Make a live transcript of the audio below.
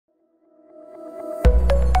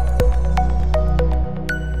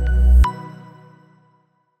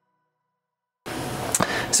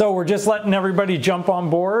So we're just letting everybody jump on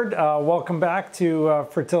board. Welcome back to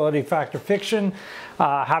Fertility Factor Fiction.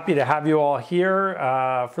 Happy to have you all here.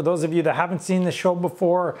 For those of you that haven't seen the show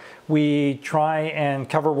before, we try and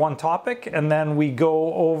cover one topic and then we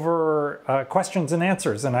go over questions and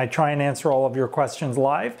answers, and I try and answer all of your questions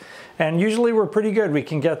live. And usually we're pretty good. We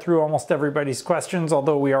can get through almost everybody's questions,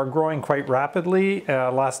 although we are growing quite rapidly.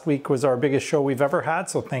 Last week was our biggest show we've ever had,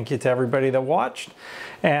 so thank you to everybody that watched.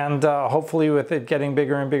 And hopefully with it getting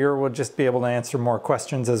bigger and bigger, we'll just be able to answer more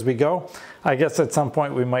questions as we go. I guess at some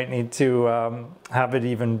point we might need to have it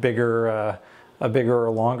even bigger, a bigger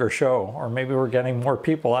or longer show, or maybe we're getting more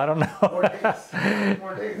people. I don't know. More days.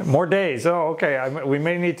 More days. More days. Oh, okay. We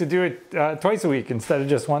may need to do it twice a week instead of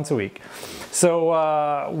just once a week. So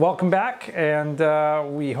welcome back, and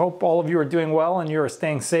we hope all of you are doing well and you are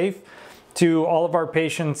staying safe. To all of our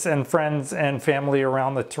patients and friends and family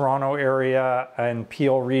around the Toronto area and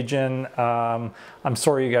Peel region, I'm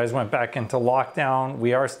sorry you guys went back into lockdown.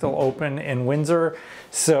 We are still open in Windsor,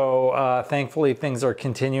 so thankfully things are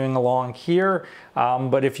continuing along here.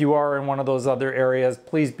 But if you are in one of those other areas,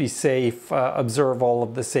 please be safe, observe all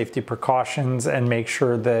of the safety precautions, and make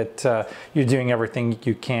sure that you're doing everything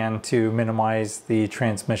you can to minimize the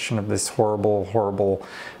transmission of this horrible, horrible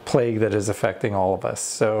plague that is affecting all of us.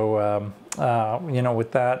 So you know,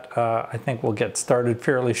 with that, I think we'll get started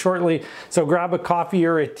fairly shortly. So grab a coffee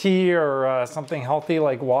or a tea or something healthy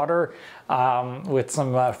like water with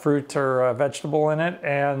some fruit or vegetable in it,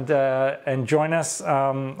 and join us.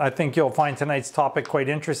 I think you'll find tonight's topic quite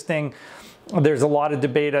interesting. There's a lot of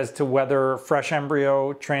debate as to whether fresh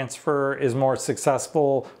embryo transfer is more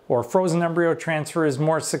successful or frozen embryo transfer is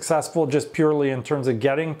more successful, just purely in terms of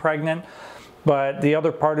getting pregnant. But the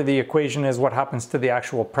other part of the equation is what happens to the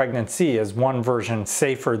actual pregnancy. Is one version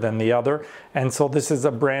safer than the other? And so this is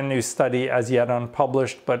a brand new study, as yet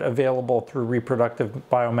unpublished, but available through Reproductive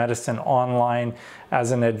Biomedicine online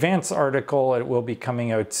as an advanced article. It will be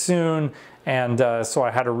coming out soon. And so I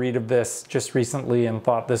had a read of this just recently and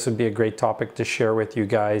thought this would be a great topic to share with you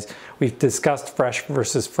guys. We've discussed fresh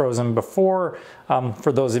versus frozen before.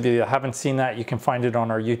 For those of you that haven't seen that, you can find it on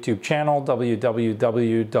our YouTube channel,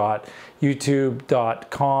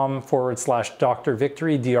 www.youtube.com/Dr.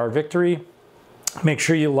 Victory, Dr. Victory. Make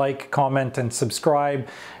sure you like, comment, and subscribe.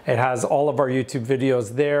 It has all of our YouTube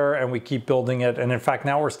videos there, and we keep building it. And in fact,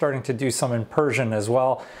 now we're starting to do some in Persian as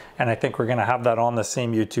well. And I think we're going to have that on the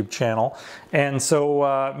same YouTube channel. And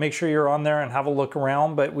so make sure you're on there and have a look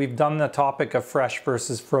around. But we've done the topic of fresh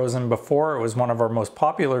versus frozen before. It was one of our most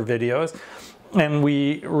popular videos. And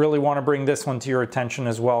we really want to bring this one to your attention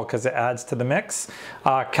as well because it adds to the mix.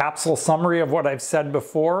 Capsule summary of what I've said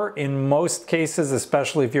before. In most cases,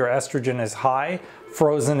 especially if your estrogen is high,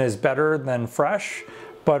 frozen is better than fresh.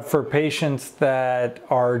 But for patients that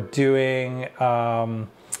are doing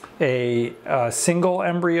a single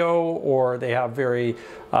embryo, or they have very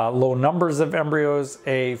low numbers of embryos,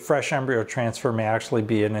 a fresh embryo transfer may actually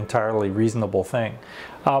be an entirely reasonable thing.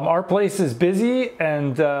 Our place is busy,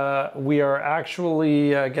 and we are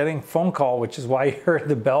actually getting phone call, which is why you heard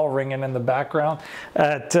the bell ringing in the background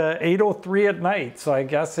at 8:03 at night. So I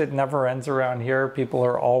guess it never ends around here. People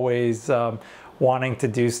are always wanting to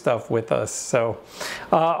do stuff with us. So,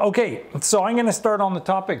 okay, so I'm gonna start on the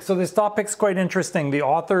topic. So this topic's quite interesting. The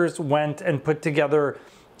authors went and put together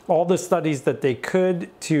all the studies that they could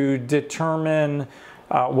to determine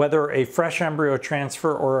whether a fresh embryo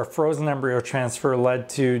transfer or a frozen embryo transfer led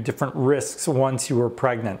to different risks once you were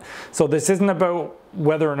pregnant. So this isn't about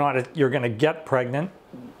whether or not you're gonna get pregnant.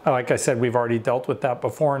 Like I said, we've already dealt with that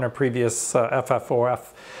before in a previous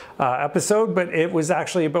FFOF episode, but it was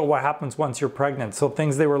actually about what happens once you're pregnant. So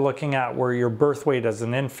things they were looking at were your birth weight as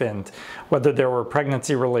an infant, whether there were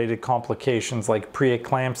pregnancy-related complications like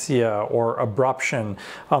preeclampsia or abruption.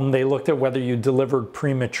 They looked at whether you delivered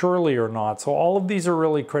prematurely or not. So all of these are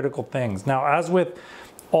really critical things. Now, as with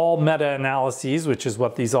all meta-analyses, which is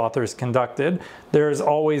what these authors conducted, there's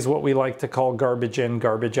always what we like to call garbage in,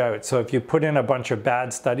 garbage out. So if you put in a bunch of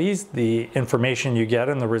bad studies, the information you get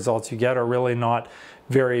and the results you get are really not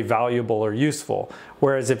very valuable or useful.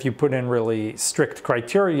 Whereas if you put in really strict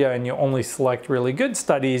criteria and you only select really good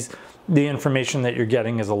studies, the information that you're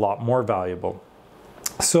getting is a lot more valuable.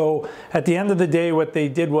 So at the end of the day, what they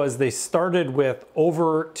did was they started with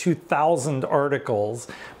over 2,000 articles,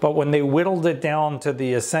 but when they whittled it down to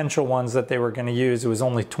the essential ones that they were going to use, it was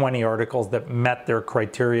only 20 articles that met their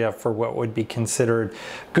criteria for what would be considered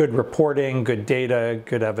good reporting, good data,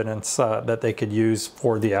 good evidence that they could use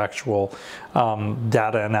for the actual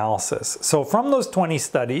data analysis. So from those 20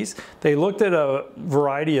 studies, they looked at a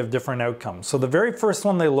variety of different outcomes. So the very first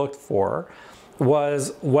one they looked for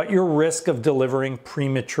was what your risk of delivering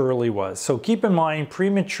prematurely was. So keep in mind,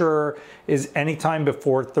 premature is anytime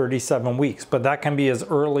before 37 weeks, but that can be as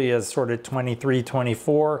early as sort of 23,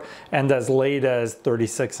 24, and as late as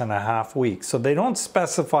 36 and a half weeks. So they don't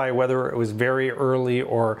specify whether it was very early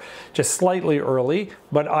or just slightly early,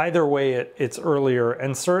 but either way, it's earlier.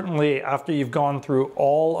 And certainly after you've gone through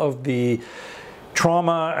all of the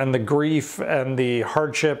trauma and the grief and the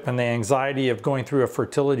hardship and the anxiety of going through a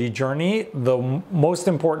fertility journey, the most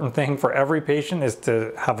important thing for every patient is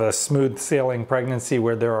to have a smooth sailing pregnancy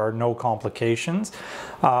where there are no complications.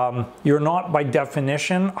 You're not by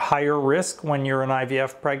definition higher risk when you're an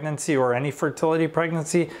IVF pregnancy or any fertility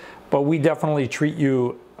pregnancy, but we definitely treat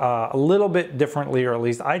you a little bit differently, or at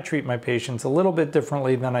least I treat my patients a little bit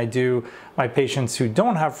differently than I do my patients who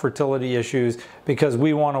don't have fertility issues, because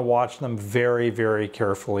we want to watch them very, very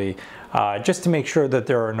carefully just to make sure that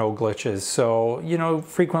there are no glitches. So, you know,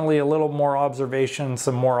 frequently a little more observation,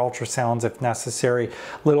 some more ultrasounds if necessary,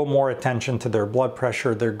 a little more attention to their blood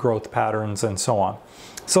pressure, their growth patterns, and so on.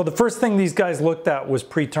 So the first thing these guys looked at was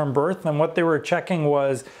preterm birth, and what they were checking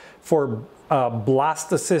was for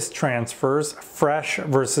blastocyst transfers, fresh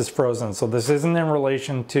versus frozen. So this isn't in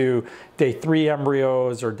relation to day 3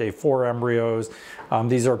 embryos or day 4 embryos.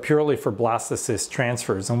 These are purely for blastocyst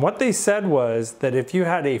transfers. And what they said was that if you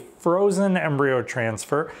had a frozen embryo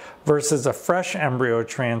transfer versus a fresh embryo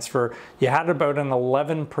transfer, you had about an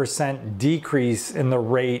 11% decrease in the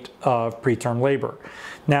rate of preterm labor.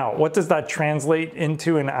 Now, what does that translate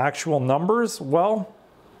into in actual numbers? Well,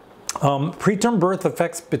 preterm birth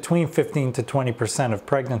affects between 15 to 20% of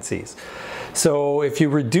pregnancies. So if you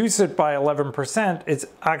reduce it by 11%, it's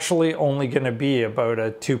actually only going to be about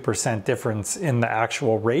a 2% difference in the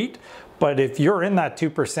actual rate. But if you're in that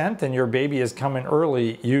 2% and your baby is coming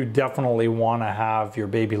early, you definitely want to have your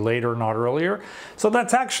baby later, not earlier. So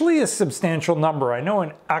that's actually a substantial number. I know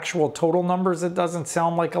in actual total numbers it doesn't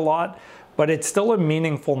sound like a lot, but it's still a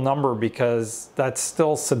meaningful number because that's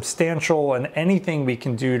still substantial, and anything we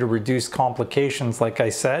can do to reduce complications, like I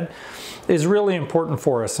said, is really important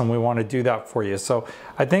for us, and we want to do that for you. So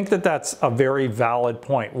I think that that's a very valid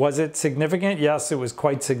point. Was it significant? Yes, it was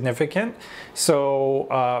quite significant. So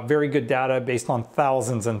very good data based on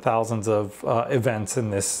thousands and thousands of events in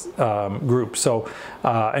this group, so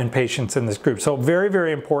and patients in this group. So very,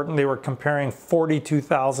 very important. They were comparing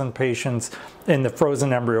 42,000 patients in the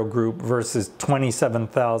frozen embryo group versus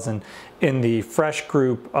 27,000 in the fresh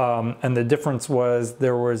group, and the difference was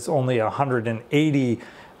there was only 180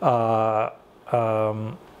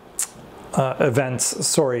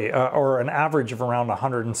 events, or an average of around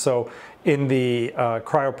 100 and so in the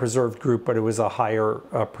cryopreserved group, but it was a higher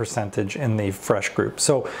percentage in the fresh group.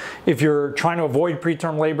 So if you're trying to avoid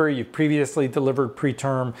preterm labor, you've previously delivered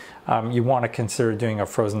preterm, you want to consider doing a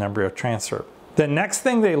frozen embryo transfer. The next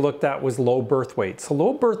thing they looked at was low birth weight. So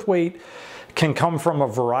low birth weight can come from a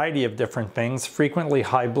variety of different things, frequently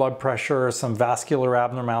high blood pressure, some vascular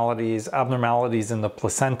abnormalities, abnormalities in the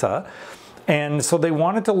placenta. And so they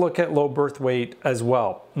wanted to look at low birth weight as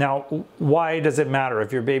well. Now, why does it matter?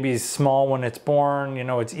 If your baby's small when it's born, you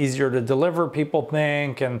know, it's easier to deliver, people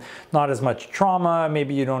think, and not as much trauma,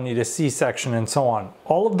 maybe you don't need a C-section and so on.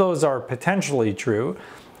 All of those are potentially true,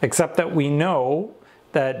 except that we know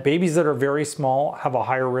that babies that are very small have a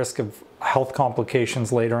higher risk of health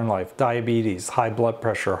complications later in life, diabetes, high blood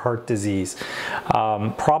pressure, heart disease,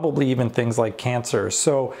 probably even things like cancer.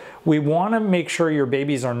 So we want to make sure your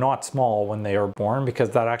babies are not small when they are born, because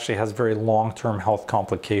that actually has very long-term health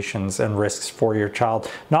complications and risks for your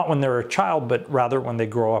child, not when they're a child, but rather when they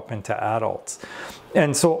grow up into adults.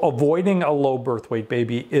 And so avoiding a low birth weight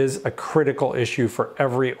baby is a critical issue for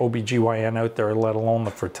every OBGYN out there, let alone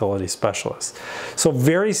the fertility specialist. So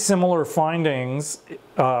very similar findings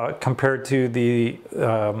compared to the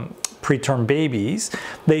preterm babies.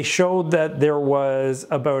 They showed that there was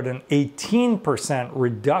about an 18%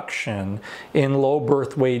 reduction in low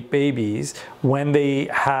birth weight babies when they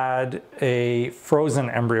had a frozen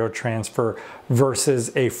embryo transfer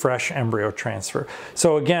versus a fresh embryo transfer.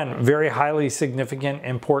 So again, very highly significant,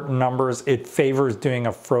 important numbers. It favors doing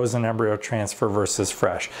a frozen embryo transfer versus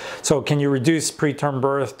fresh. So can you reduce preterm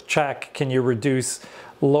birth? Check. Can you reduce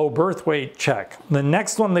low birth weight? Check. The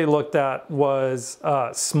next one they looked at was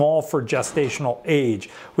small for gestational age,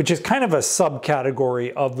 which is kind of a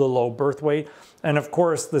subcategory of the low birth weight. And of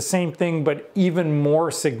course, the same thing, but even more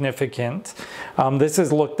significant. This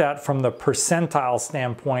is looked at from the percentile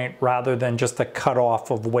standpoint rather than just a cutoff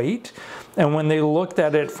of weight. And when they looked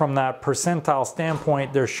at it from that percentile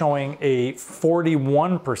standpoint, they're showing a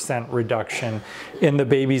 41% reduction in the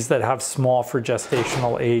babies that have small for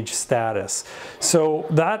gestational age status. So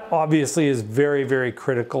that obviously is very, very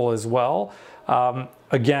critical as well.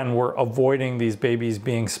 Again, we're avoiding these babies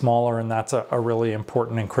being smaller, and that's a really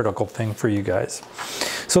important and critical thing for you guys.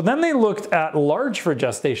 So then they looked at large for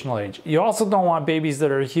gestational age. You also don't want babies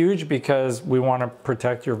that are huge because we want to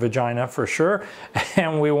protect your vagina for sure,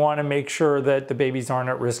 and we want to make sure that the babies aren't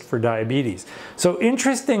at risk for diabetes. So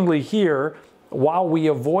interestingly here, while we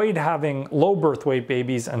avoid having low birth weight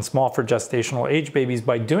babies and small for gestational age babies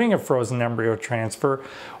by doing a frozen embryo transfer,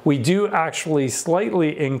 we do actually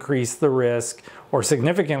slightly increase the risk, or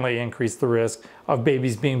significantly increase the risk, of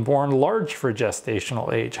babies being born large for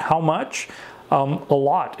gestational age. How much? A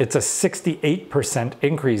lot. It's a 68%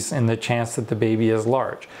 increase in the chance that the baby is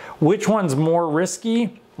large. Which one's more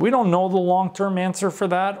risky? We don't know the long-term answer for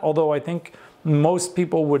that, although I think most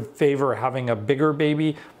people would favor having a bigger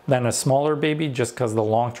baby than a smaller baby just because the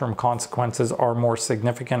long-term consequences are more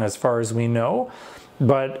significant as far as we know.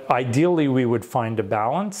 But ideally, we would find a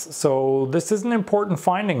balance. So this is an important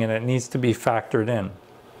finding and it needs to be factored in.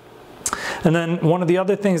 And then one of the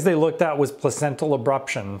other things they looked at was placental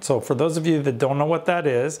abruption. So for those of you that don't know what that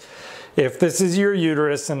is, if this is your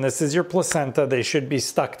uterus and this is your placenta, they should be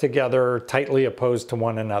stuck together, tightly opposed to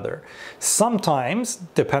one another. Sometimes,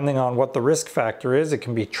 depending on what the risk factor is, it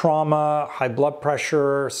can be trauma, high blood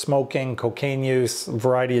pressure, smoking, cocaine use, a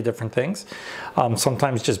variety of different things.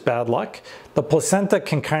 Sometimes just bad luck. The placenta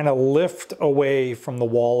can kind of lift away from the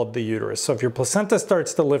wall of the uterus. So if your placenta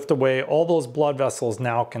starts to lift away, all those blood vessels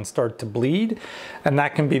now can start to bleed, and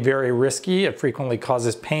that can be very risky. It frequently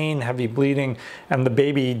causes pain, heavy bleeding, and the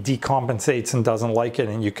baby decompensates and doesn't like it,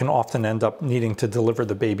 and you can often end up needing to deliver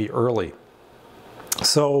the baby early.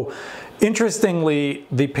 So interestingly,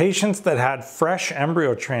 the patients that had fresh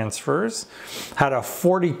embryo transfers had a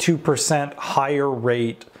 42% higher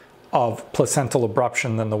rate of placental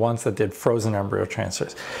abruption than the ones that did frozen embryo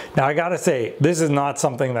transfers. Now I gotta say, this is not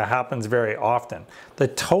something that happens very often. The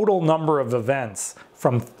total number of events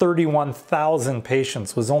from 31,000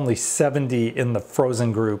 patients was only 70 in the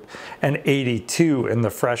frozen group and 82 in the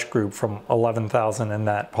fresh group from 11,000 in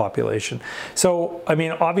that population. So, I mean,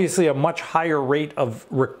 obviously a much higher rate of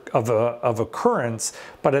occurrence,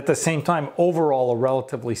 but at the same time, overall, a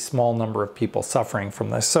relatively small number of people suffering from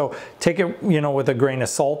this. So take it, with a grain of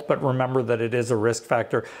salt, but remember that it is a risk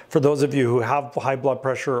factor. For those of you who have high blood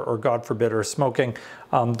pressure or, God forbid, are smoking,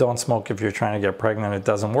 don't smoke if you're trying to get pregnant. It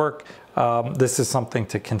doesn't work. This is something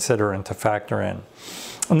to consider and to factor in.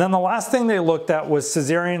 And then the last thing they looked at was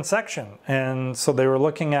cesarean section. And so they were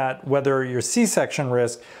looking at whether your C-section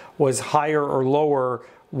risk was higher or lower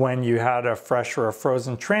when you had a fresh or a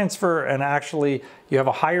frozen transfer. And actually, you have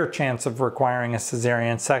a higher chance of requiring a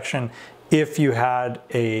cesarean section if you had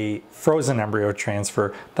a frozen embryo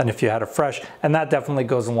transfer than if you had a fresh. And that definitely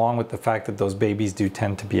goes along with the fact that those babies do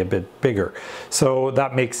tend to be a bit bigger. So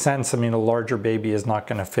that makes sense. I mean, a larger baby is not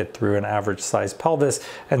going to fit through an average size pelvis.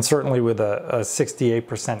 And certainly with a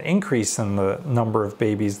 68% increase in the number of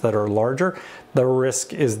babies that are larger, the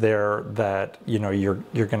risk is there that you're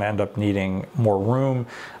going to end up needing more room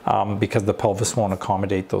because the pelvis won't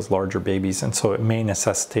accommodate those larger babies, and so it may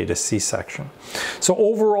necessitate a C-section. So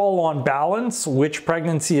overall, on balance, which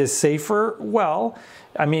pregnancy is safer? Well,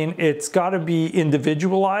 I mean, it's got to be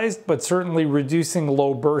individualized, but certainly reducing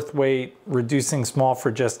low birth weight, reducing small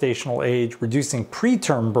for gestational age, reducing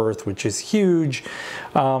preterm birth, which is huge,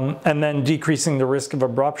 and then decreasing the risk of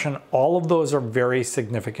abruption. All of those are very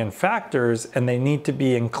significant factors, and they need to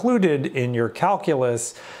be included in your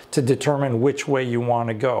calculus to determine which way you want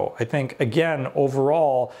to go. I think, again,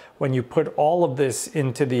 overall, when you put all of this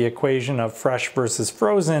into the equation of fresh versus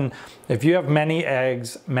frozen, if you have many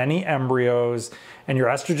eggs, many embryos, and your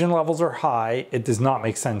estrogen levels are high, it does not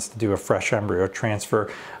make sense to do a fresh embryo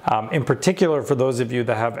transfer. In particular, for those of you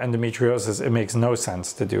that have endometriosis, it makes no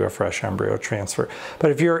sense to do a fresh embryo transfer.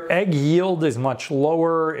 But if your egg yield is much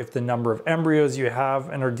lower, if the number of embryos you have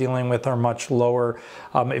and are dealing with are much lower,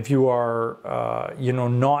 if you are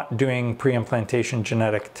not doing pre-implantation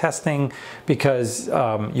genetic testing because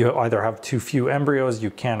you either have too few embryos,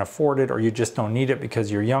 you can't afford it, or you just don't need it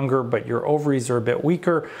because you're younger, but your ovaries are a bit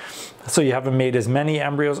weaker, so you haven't made as many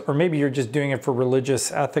embryos, or maybe you're just doing it for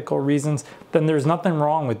religious, ethical reasons, then there's nothing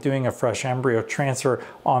wrong with doing a fresh embryo transfer.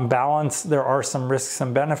 On balance, there are some risks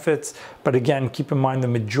and benefits, but again, keep in mind the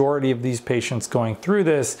majority of these patients going through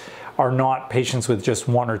this are not patients with just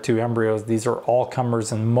 1 or 2 embryos. These are all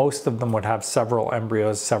comers, and most of them would have several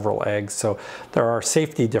embryos, several eggs. So there are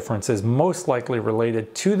safety differences most likely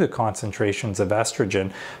related to the concentrations of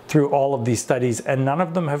estrogen through all of these studies, and none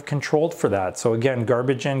of them have controlled for that. So again,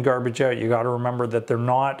 garbage in, garbage out. You got to remember that they're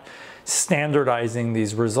not standardizing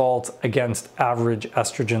these results against average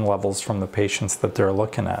estrogen levels from the patients that they're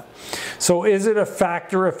looking at. So is it a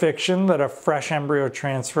fact or a fiction that a fresh embryo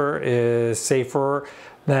transfer is safer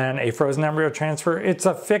than a frozen embryo transfer? It's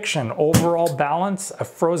a fiction. Overall balance, a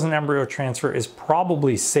frozen embryo transfer is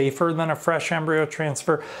probably safer than a fresh embryo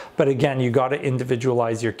transfer. But again, you got to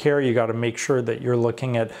individualize your care. You got to make sure that you're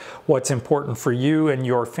looking at what's important for you and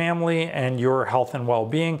your family and your health and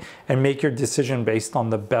well-being, and make your decision based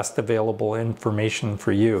on the best available information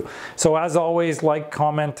for you. So as always, like,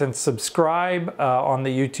 comment, and subscribe on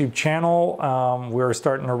the YouTube channel. We're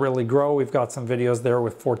starting to really grow. We've got some videos there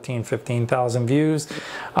with 14, 15,000 views.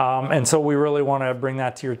 And so we really want to bring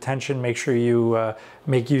that to your attention. Make sure you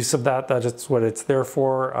make use of that. That's what it's there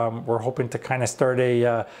for. We're hoping to kind of start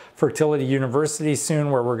a fertility university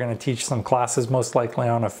soon, where we're going to teach some classes, most likely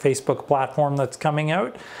on a Facebook platform that's coming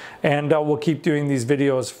out. And we'll keep doing these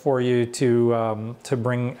videos for you to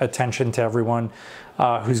bring attention to everyone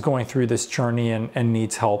who's going through this journey and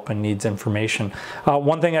needs help and needs information.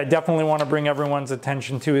 One thing I definitely want to bring everyone's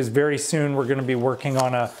attention to is very soon we're going to be working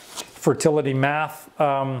on a fertility math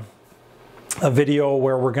a video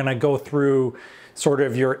where we're going to go through sort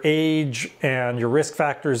of your age and your risk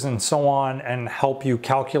factors and so on, and help you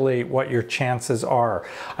calculate what your chances are.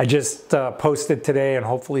 I just posted today, and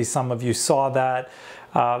hopefully some of you saw that,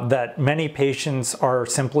 that many patients are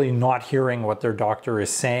simply not hearing what their doctor is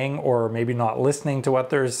saying, or maybe not listening to what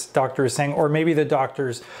their doctor is saying, or maybe the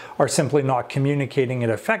doctors are simply not communicating it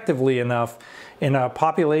effectively enough. In a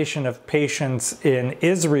population of patients in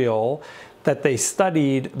Israel that they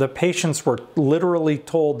studied, the patients were literally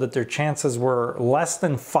told that their chances were less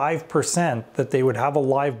than 5% that they would have a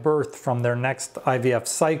live birth from their next IVF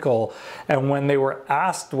cycle. And when they were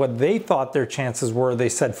asked what they thought their chances were, they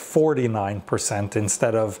said 49%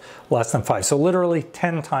 instead of less than 5. So literally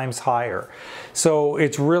 10 times higher. So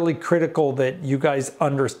it's really critical that you guys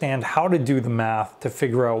understand how to do the math to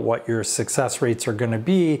figure out what your success rates are going to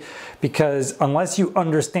be, because unless you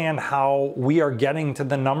understand how we are getting to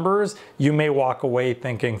the numbers, you may walk away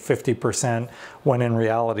thinking 50% when in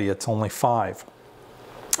reality it's only 5.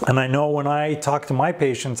 And I know when I talk to my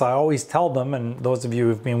patients, I always tell them, and those of you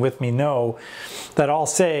who've been with me know, that I'll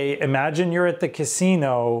say, imagine you're at the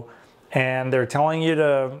casino and they're telling you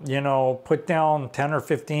to, you know, put down 10 or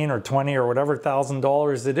 15 or 20 or whatever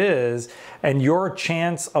 $1,000 it is, and your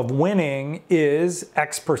chance of winning is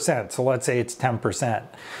X percent. So let's say it's 10%.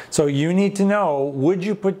 So you need to know, would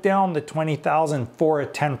you put down the 20,000 for a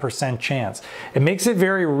 10% chance? It makes it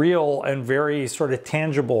very real and very sort of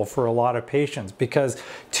tangible for a lot of patients, because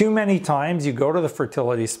too many times you go to the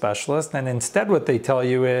fertility specialist and instead what they tell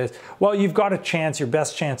you is, well, you've got a chance, your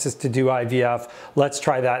best chance is to do IVF. Let's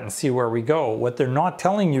try that and see where we go. What they're not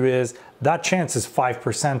telling you is that chance is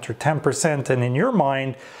 5% or 10%. And in your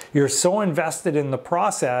mind, you're so invested in the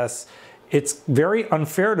process, it's very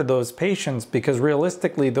unfair to those patients, because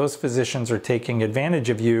realistically, those physicians are taking advantage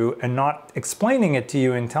of you and not explaining it to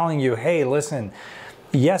you and telling you, hey, listen,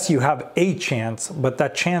 yes, you have a chance, but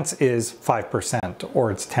that chance is 5%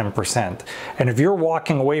 or it's 10%. And if you're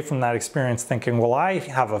walking away from that experience thinking, well, I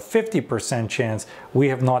have a 50% chance, we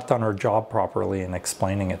have not done our job properly in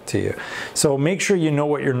explaining it to you. So make sure you know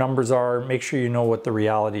what your numbers are, make sure you know what the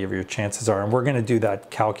reality of your chances are, and we're going to do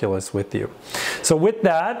that calculus with you. So with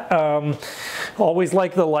that, always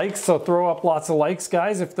like the likes, so throw up lots of likes,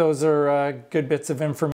 guys, if those are good bits of information.